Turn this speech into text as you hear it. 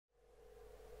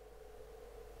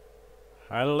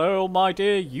Hello my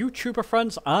dear YouTuber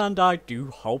friends, and I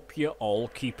do hope you're all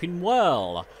keeping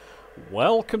well.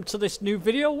 Welcome to this new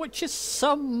video, which is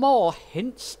some more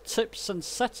hints, tips and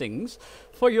settings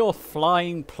for your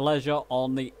flying pleasure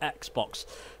on the Xbox.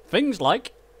 Things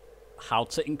like how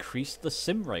to increase the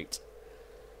sim rate.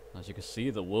 As you can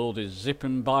see, the world is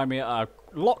zipping by me at a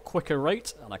lot quicker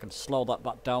rate, and I can slow that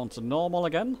back down to normal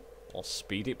again, or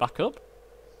speed it back up.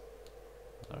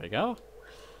 There we go.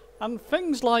 And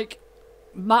things like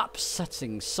map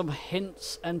settings, some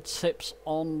hints and tips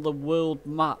on the world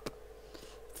map.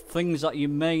 Things that you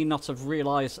may not have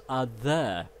realised are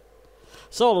there.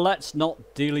 So let's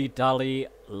not dilly-dally,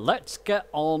 let's get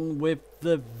on with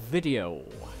the video.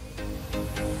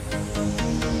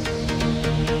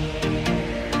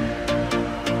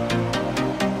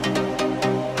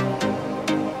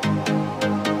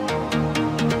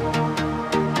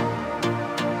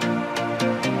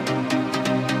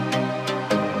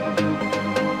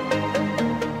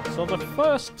 So the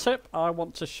first tip I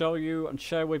want to show you and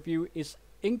share with you is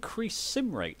increase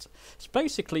sim rate. It's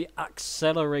basically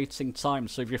accelerating time.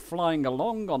 So if you're flying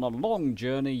along on a long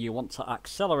journey, you want to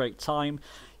accelerate time.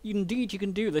 Indeed, you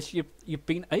can do this. You've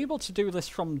been able to do this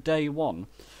from day one,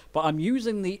 but I'm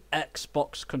using the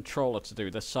Xbox controller to do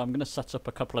this. So I'm going to set up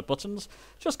a couple of buttons.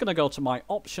 Just going to go to my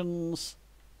options,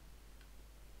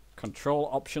 control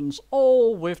options,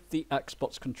 all with the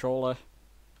Xbox controller.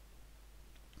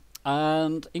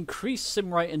 And increase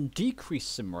sim rate and decrease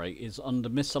sim rate is under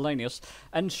miscellaneous.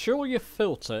 Ensure your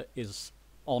filter is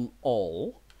on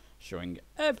all, showing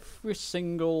every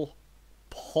single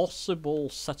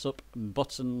possible setup and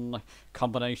button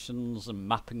combinations and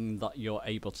mapping that you're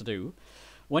able to do.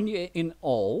 When you're in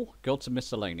all, go to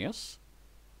miscellaneous.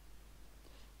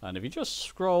 And if you just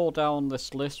scroll down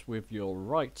this list with your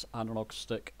right analog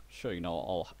stick, sure you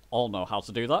know all know how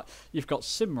to do that. You've got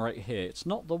sim rate here. It's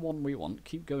not the one we want.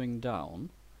 Keep going down.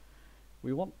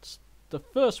 We want the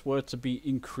first word to be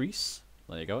increase.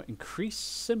 There you go. Increase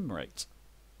sim rate.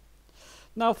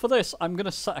 Now for this, I'm going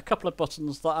to set a couple of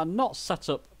buttons that are not set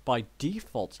up by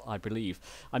default, I believe.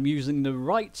 I'm using the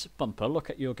right bumper. Look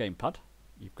at your gamepad.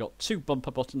 You've got two bumper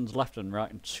buttons left and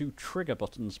right and two trigger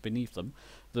buttons beneath them.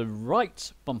 The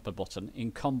right bumper button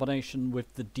in combination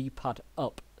with the D-pad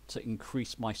up to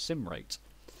increase my sim rate.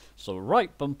 So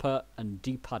right bumper and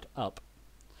D-pad up.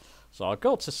 So I'll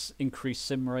go to increase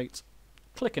sim rate,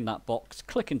 click in that box,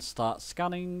 click in start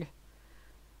scanning,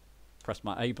 press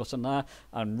my A button there,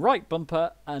 and right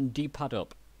bumper and D-pad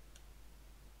up.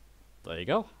 There you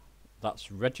go.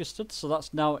 That's registered, so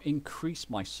that's now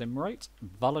increased my sim rate.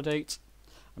 Validate.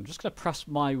 I'm just going to press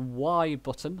my Y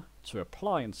button to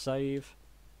apply and save.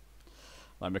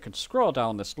 Then we can scroll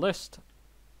down this list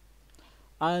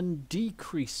and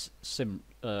decrease sim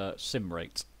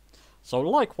rate. So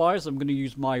likewise, I'm going to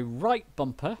use my right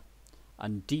bumper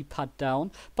and D-pad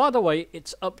down. By the way,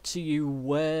 it's up to you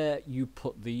where you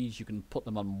put these. You can put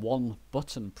them on one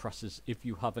button presses if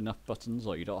you have enough buttons,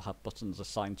 or you don't have buttons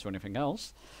assigned to anything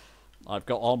else. I've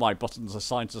got all my buttons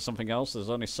assigned to something else.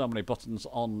 There's only so many buttons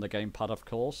on the gamepad, of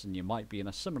course, and you might be in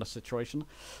a similar situation.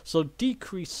 So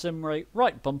decrease sim rate,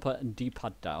 right bumper and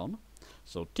D-pad down.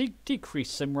 So decrease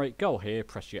sim rate, go here,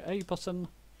 press your A button.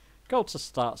 Go to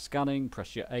start scanning,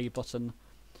 press your A button.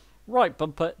 Right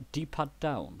bumper, D-pad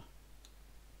down.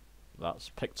 That's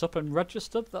picked up and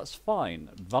registered, that's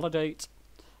fine. Validate.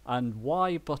 And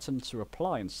Y button to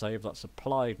apply and save. That's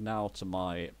applied now to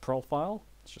my profile.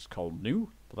 It's just called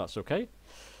new, but that's okay.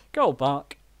 Go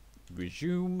back,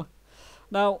 resume.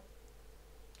 Now,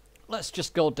 let's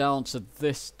just go down to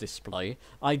this display.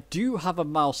 I do have a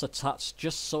mouse attached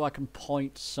just so I can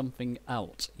point something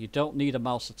out. You don't need a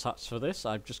mouse attached for this.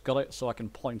 I've just got it so I can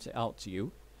point it out to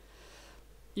you.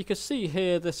 You can see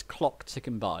here this clock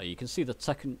ticking by. You can see the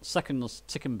seconds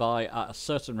ticking by at a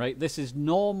certain rate. This is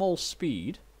normal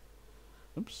speed.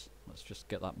 Oops, let's just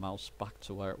get that mouse back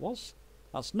to where it was.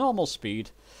 That's normal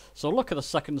speed. So look at the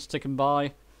seconds ticking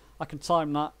by. I can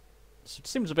time that. So it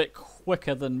seems a bit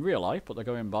quicker than real life, but they're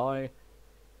going by.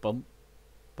 Bump,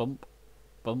 bump,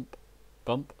 bump,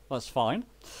 bump. That's fine.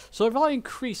 So if I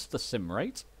increase the sim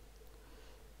rate,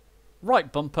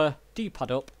 right bumper, D-pad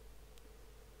up,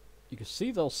 you can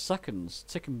see those seconds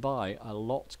ticking by a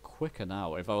lot quicker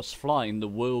now. If I was flying, the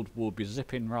world would be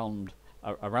zipping around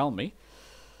me.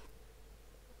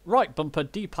 Right bumper,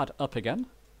 D-pad up again.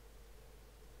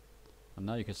 And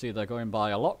now you can see they're going by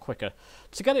a lot quicker.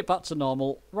 To get it back to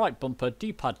normal, right bumper,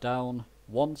 D-pad down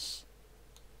once,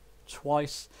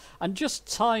 twice, and just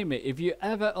time it if you're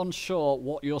ever unsure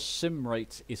what your sim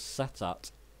rate is set at.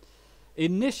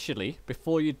 Initially,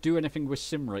 before you do anything with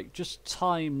sim rate, just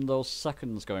time those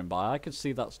seconds going by. I can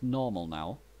see that's normal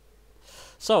now.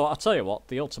 So, I'll tell you what,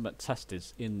 the ultimate test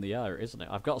is in the air, isn't it?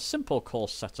 I've got a simple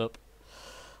course set up.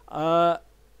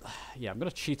 Yeah, I'm going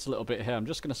to cheat a little bit here. I'm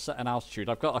just going to set an altitude.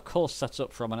 I've got a course set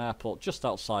up from an airport just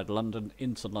outside London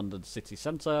into London city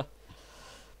centre.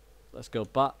 Let's go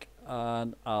back,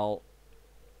 and I'll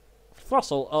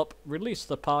throttle up, release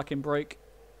the parking brake.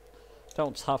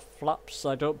 Don't have flaps,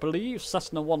 I don't believe.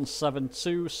 Cessna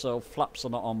 172, so flaps are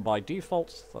not on by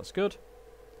default. That's good.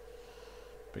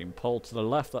 Being pulled to the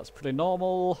left, that's pretty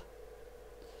normal.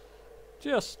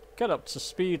 Just get up to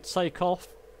speed, take off.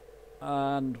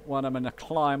 And when I'm in a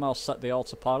climb, I'll set the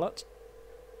autopilot.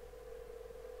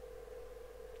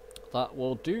 That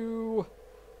will do.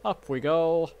 Up we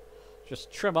go.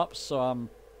 Just trim up so I'm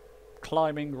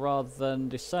climbing rather than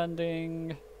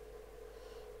descending.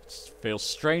 It feels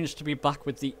strange to be back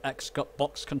with the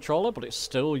Xbox controller, but it's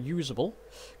still usable.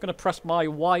 Going to press my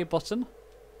Y button.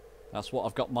 That's what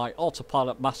I've got my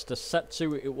autopilot master set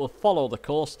to. It will follow the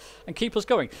course and keep us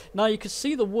going. Now you can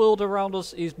see the world around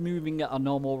us is moving at a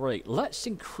normal rate. Let's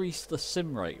increase the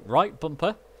sim rate. Right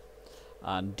bumper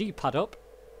and D-pad up.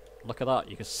 Look at that.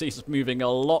 You can see it's moving a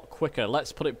lot quicker.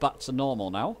 Let's put it back to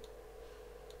normal now.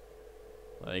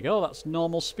 There you go. That's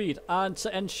normal speed. And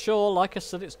to ensure, like I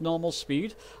said, it's normal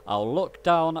speed, I'll look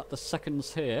down at the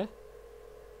seconds here.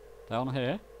 Down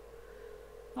here.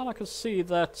 And I can see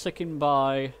they're ticking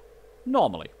by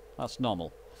normally. That's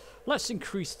normal. Let's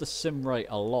increase the sim rate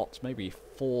a lot. Maybe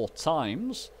 4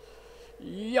 times.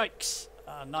 Yikes.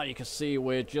 Now you can see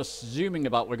we're just zooming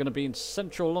about. We're going to be in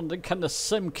central London. Can the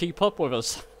sim keep up with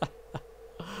us?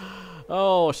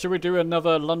 Oh, should we do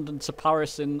another London to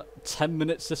Paris in 10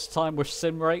 minutes this time with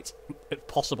sim rate? If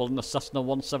possible in the Cessna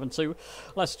 172.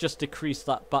 Let's just decrease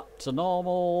that back to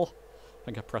normal. I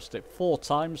think I pressed it 4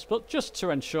 times, but just to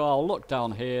ensure, I'll look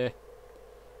down here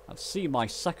and see my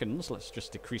seconds. Let's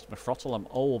just decrease my throttle. I'm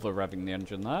over revving the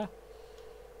engine there.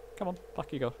 Come on,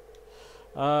 back you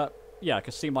go. Yeah, I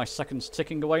can see my seconds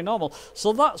ticking away normal.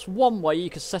 So that's one way you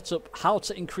can set up how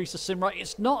to increase the sim rate.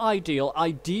 It's not ideal.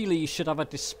 Ideally, you should have a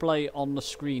display on the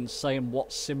screen saying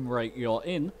what sim rate you're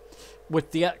in. With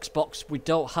the Xbox, we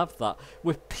don't have that.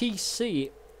 With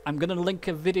PC, I'm going to link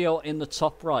a video in the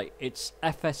top right. It's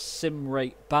FS Sim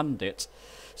Rate Bandit.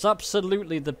 It's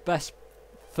absolutely the best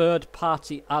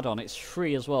third-party add-on. It's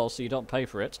free as well, so you don't pay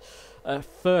for it. A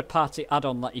third-party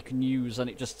add-on that you can use, and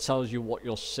it just tells you what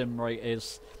your sim rate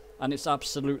is. And it's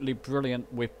absolutely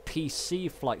brilliant with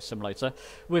PC Flight Simulator.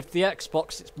 With the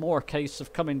Xbox, it's more a case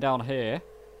of coming down here.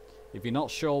 If you're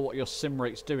not sure what your sim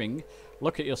rate's doing,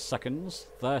 look at your seconds.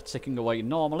 They're ticking away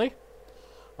normally.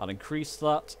 I'll increase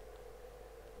that.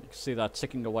 You can see they're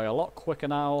ticking away a lot quicker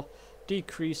now.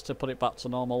 Decrease to put it back to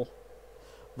normal.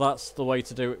 That's the way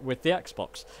to do it with the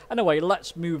Xbox. Anyway,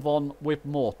 let's move on with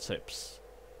more tips.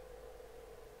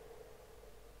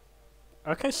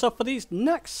 Okay, so for these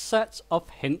next set of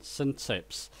hints and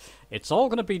tips, it's all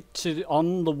going to be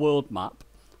on the world map.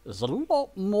 There's a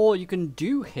lot more you can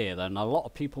do here than a lot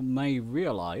of people may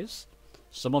realise.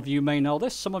 Some of you may know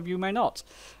this, some of you may not.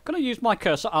 I'm going to use my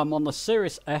cursor. I'm on the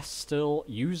Series S still,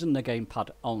 using the gamepad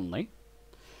only.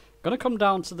 Going to come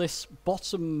down to this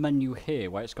bottom menu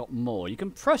here where it's got more. You can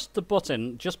press the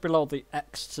button just below the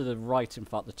X to the right, in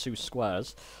fact, the 2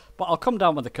 squares. But I'll come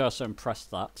down with the cursor and press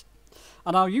that.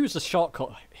 And I'll use the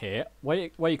shortcut here, where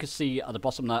you can see at the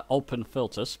bottom there, open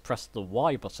filters. Press the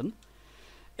Y button.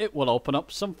 It will open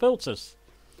up some filters.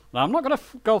 Now, I'm not going to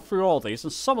go through all these,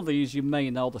 and some of these you may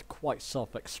know they're quite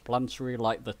self-explanatory,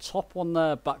 like the top one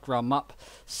there, background map.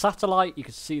 Satellite, you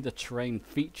can see the terrain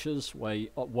features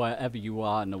wherever you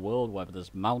are in the world, whether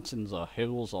there's mountains or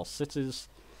hills or cities.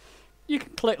 You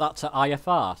can click that to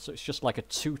IFR, so it's just like a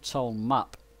 2-tone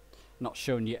map. Not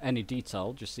showing you any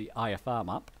detail, just the IFR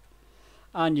map.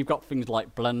 And you've got things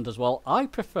like blend as well. I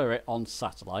prefer it on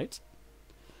satellite.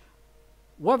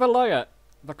 Weather layer.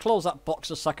 If I close that box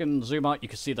a second, zoom out, you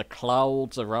can see the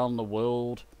clouds around the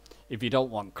world. If you don't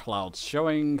want clouds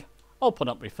showing, open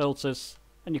up your filters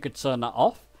and you could turn that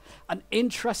off. An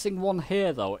interesting one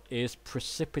here though is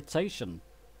precipitation.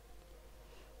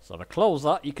 So if I close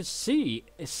that, you can see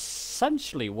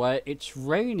essentially where it's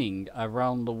raining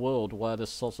around the world, where there's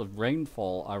sort of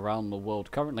rainfall around the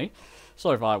world currently. So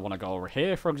if I want to go over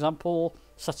here, for example,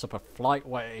 set up a flight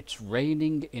where it's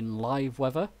raining in live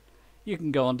weather, you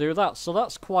can go and do that. So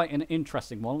that's quite an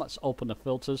interesting one. Let's open the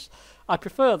filters. I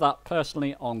prefer that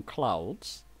personally on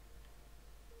clouds.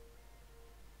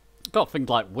 Got things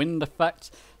like wind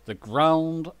effect, the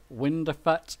ground wind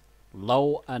effect,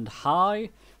 low and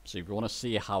high. So if you want to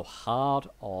see how hard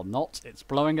or not it's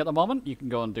blowing at the moment, you can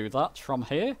go and do that from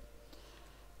here.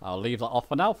 I'll leave that off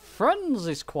for now. Friends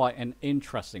is quite an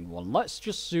interesting one. Let's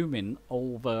just zoom in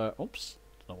over... Oops,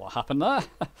 don't know what happened there.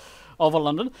 Over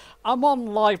London. I'm on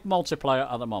live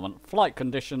multiplayer at the moment. Flight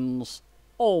conditions,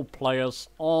 all players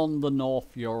on the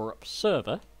North Europe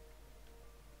server.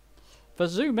 If I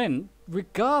zoom in,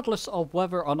 regardless of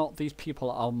whether or not these people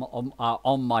are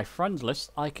on my friends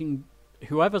list, I can...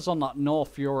 Whoever's on that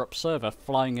North Europe server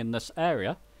flying in this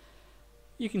area,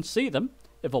 you can see them.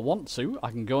 If I want to, I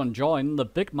can go and join the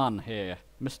big man here.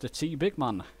 Mr. T Big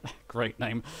Man. Great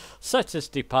name. Set his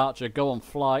departure, go and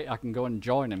fly. I can go and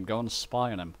join him, go and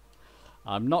spy on him.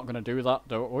 I'm not going to do that,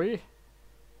 don't we?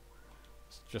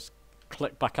 Let's just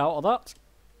click back out of that.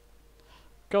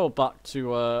 Go back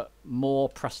to more,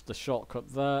 press the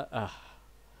shortcut there. I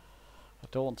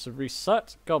don't want to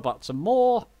reset. Go back to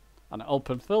more and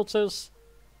open filters.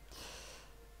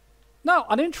 Now,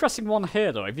 an interesting one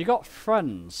here though. If you got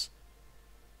friends...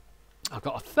 I've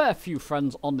got a fair few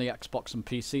friends on the Xbox and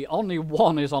PC. Only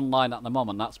one is online at the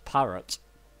moment, that's Parrot.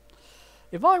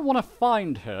 If I want to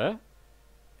find her,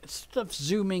 instead of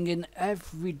zooming in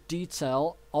every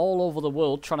detail all over the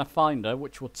world trying to find her,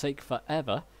 which will take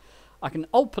forever, I can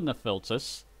open the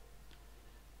filters,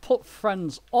 put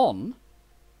friends on,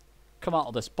 come out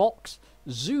of this box,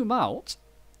 zoom out,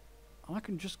 and I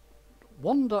can just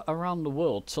wander around the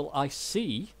world till I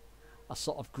see a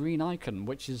sort of green icon,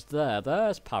 which is there.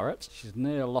 There's Parrot. She's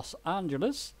near Los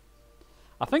Angeles.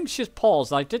 I think she's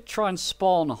paused. I did try and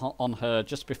spawn on her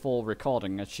just before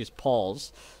recording, and she's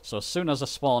paused. So as soon as I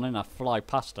spawn in, I fly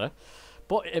past her.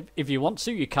 But if you want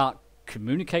to, you can't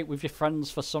communicate with your friends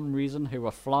for some reason who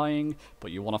are flying,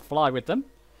 but you want to fly with them.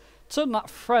 Turn that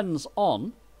friends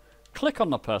on. Click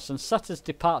on the person, set his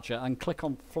departure, and click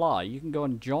on fly. You can go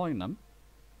and join them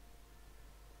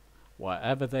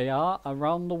wherever they are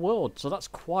around the world. So that's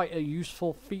quite a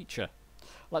useful feature.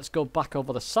 Let's go back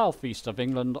over the southeast of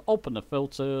England, open the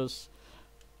filters.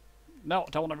 No,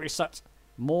 don't want to reset.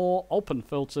 More, open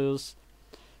filters.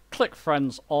 Click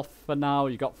friends off for now.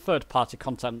 You got third-party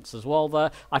contents as well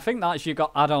there. I think that you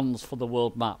got add-ons for the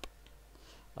world map.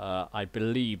 I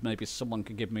believe maybe someone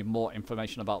can give me more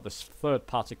information about this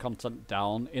third-party content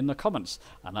down in the comments.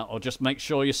 And that'll just make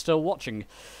sure you're still watching.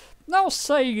 Now,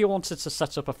 say you wanted to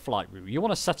set up a flight route. You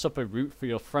want to set up a route for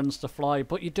your friends to fly,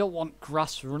 but you don't want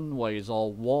grass runways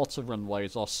or water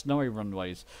runways or snowy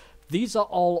runways. These are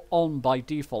all on by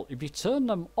default. If you turn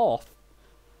them off,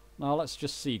 now let's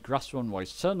just see, grass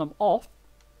runways. Turn them off,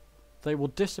 they will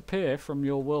disappear from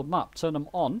your world map. Turn them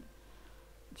on.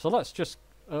 So let's just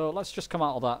come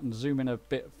out of that and zoom in a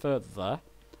bit further there.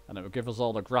 And it will give us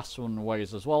all the grass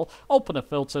runways as well. Open the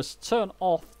filters, turn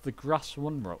off the grass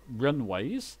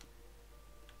runways.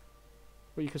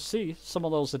 But you can see some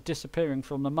of those are disappearing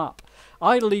from the map.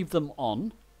 I leave them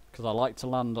on because I like to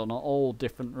land on all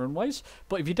different runways.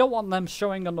 But if you don't want them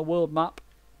showing on the world map,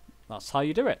 that's how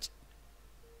you do it.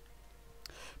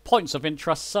 Points of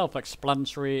interest,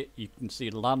 self-explanatory. You can see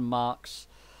landmarks.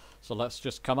 So let's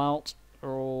just come out.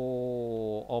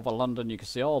 Oh, over London, you can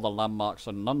see all the landmarks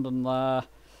in London there.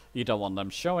 You don't want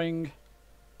them showing.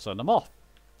 Turn them off.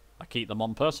 I keep them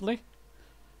on personally.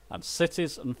 And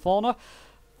cities and fauna.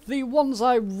 The ones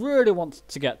I really want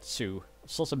to get to,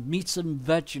 sort of meat and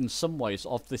veg in some ways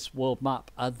of this world map,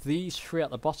 are these three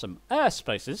at the bottom.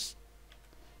 Airspaces.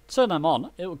 Turn them on.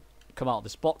 It will come out of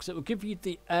this box. It will give you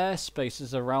the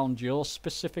airspaces around your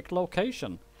specific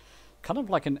location. Kind of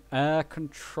like an air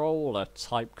controller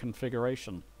type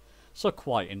configuration. So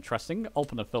quite interesting.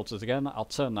 Open the filters again. I'll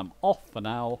turn them off for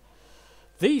now.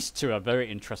 These two are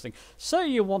very interesting. Say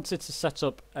you wanted to set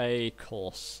up a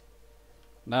course.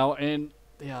 Now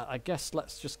yeah, I guess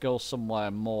let's just go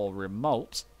somewhere more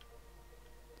remote.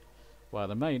 Where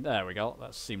the main... There we go.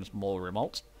 That seems more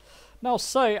remote. Now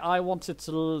say I wanted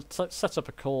to set up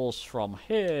a course from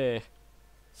here.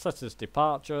 Set his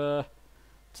departure.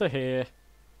 To here.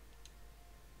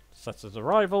 Set his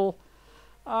arrival.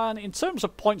 And in terms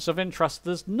of points of interest,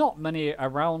 there's not many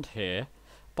around here.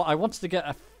 But I wanted to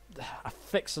get a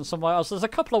fix in somewhere else. There's a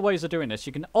couple of ways of doing this.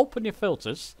 You can open your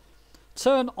filters,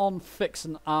 turn on fix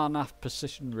and RNAV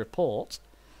position report,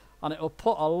 and it will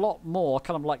put a lot more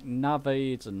kind of like nav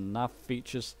aids and nav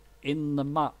features in the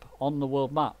map, on the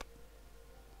world map.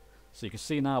 So you can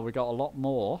see now we got a lot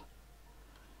more.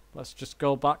 Let's just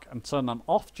go back and turn them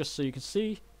off just so you can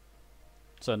see.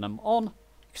 Turn them on.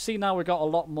 You can see now we've got a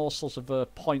lot more sorts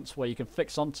of points where you can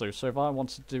fix onto. So if I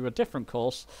wanted to do a different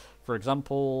course, for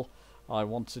example, I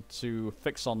wanted to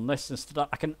fix on this instead,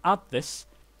 I can add this,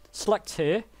 select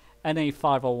here,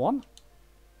 NA501,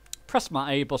 press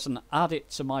my A button, add it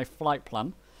to my flight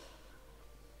plan.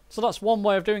 So that's one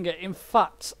way of doing it. In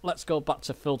fact, let's go back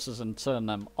to filters and turn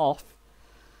them off.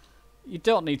 You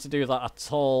don't need to do that at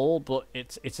all, but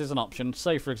it is an option.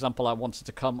 Say, for example, I wanted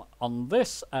to come on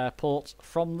this airport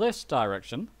from this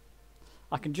direction.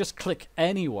 I can just click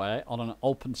anywhere on an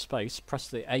open space, press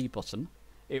the A button.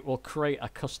 It will create a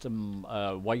custom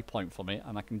waypoint for me,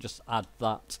 and I can just add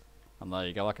that. And there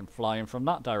you go, I can fly in from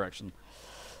that direction.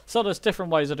 So there's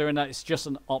different ways of doing that. It's just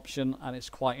an option, and it's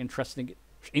quite interesting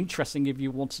if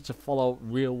you wanted to follow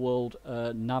real-world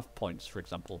nav points, for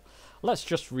example. Let's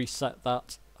just reset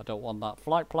that. I don't want that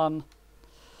flight plan.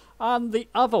 And the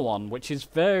other one, which is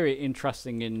very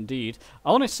interesting indeed,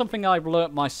 only something I've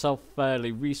learnt myself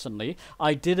fairly recently.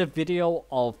 I did a video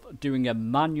of doing a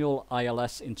manual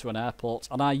ILS into an airport,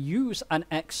 and I use an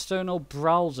external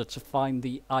browser to find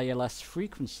the ILS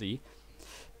frequency.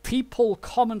 People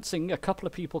commenting, a couple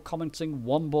of people commenting,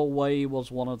 Wombleway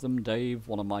was one of them, Dave,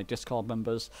 one of my Discord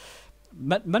members,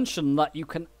 mentioned that you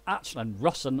can actually, and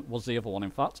Russon was the other one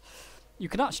in fact, you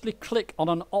can actually click on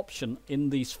an option in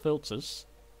these filters.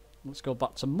 Let's go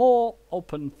back to more,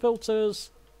 open filters,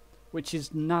 which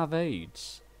is nav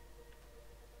aids.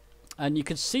 And you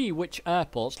can see which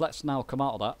airports, let's now come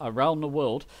out of that, around the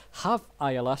world have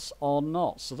ILS or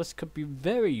not. So this could be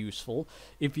very useful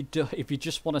if you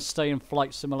just want to stay in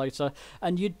Flight Simulator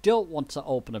and you don't want to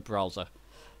open a browser.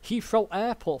 Heathrow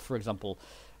Airport, for example,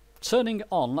 turning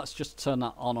on, let's just turn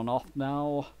that on and off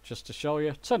now, just to show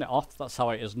you. Turn it off, that's how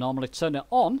it is normally. Turn it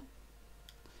on.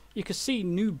 You can see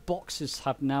new boxes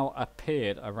have now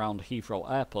appeared around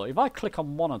Heathrow Airport. If I click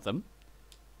on one of them,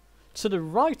 to the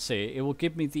right here, it will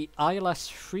give me the ILS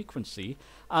frequency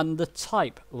and the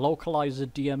type, localizer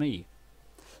DME.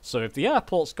 So if the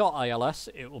airport's got ILS,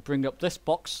 it will bring up this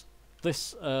box,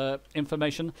 this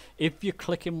information. If you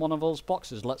click in one of those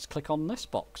boxes, let's click on this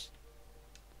box.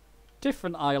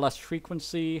 Different ILS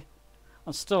frequency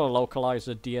and still a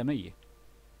localizer DME.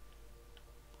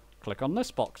 Click on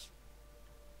this box.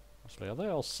 Actually, are they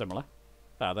all similar?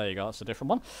 Ah, there you go, that's a different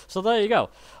one. So there you go.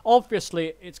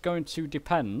 Obviously, it's going to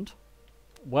depend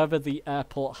whether the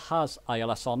airport has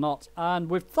ILS or not. And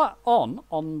with that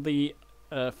on the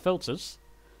filters,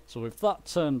 so with that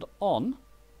turned on,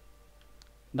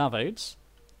 nav aids,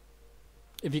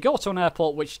 if you go to an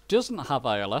airport which doesn't have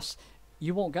ILS,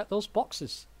 you won't get those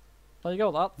boxes. There you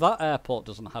go, that airport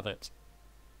doesn't have it.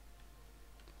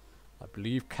 I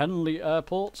believe Kenley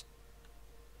Airport,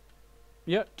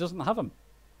 yeah, doesn't have them.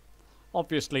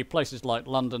 Obviously, places like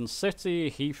London City,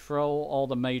 Heathrow, all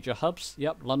the major hubs.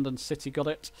 Yep, London City got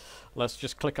it. Let's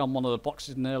just click on one of the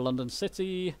boxes near London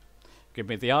City. Give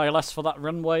me the ILS for that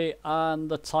runway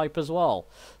and the type as well.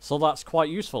 So that's quite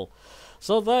useful.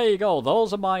 So there you go.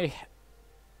 Those are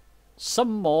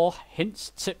some more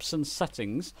hints, tips and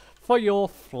settings for your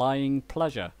flying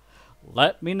pleasure.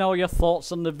 Let me know your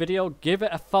thoughts on the video. Give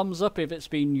it a thumbs up if it's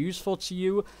been useful to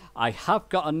you. I have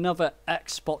got another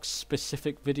Xbox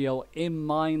specific video in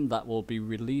mind that will be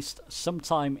released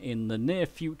sometime in the near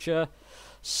future.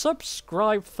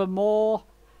 Subscribe for more,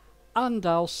 and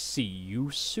I'll see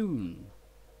you soon.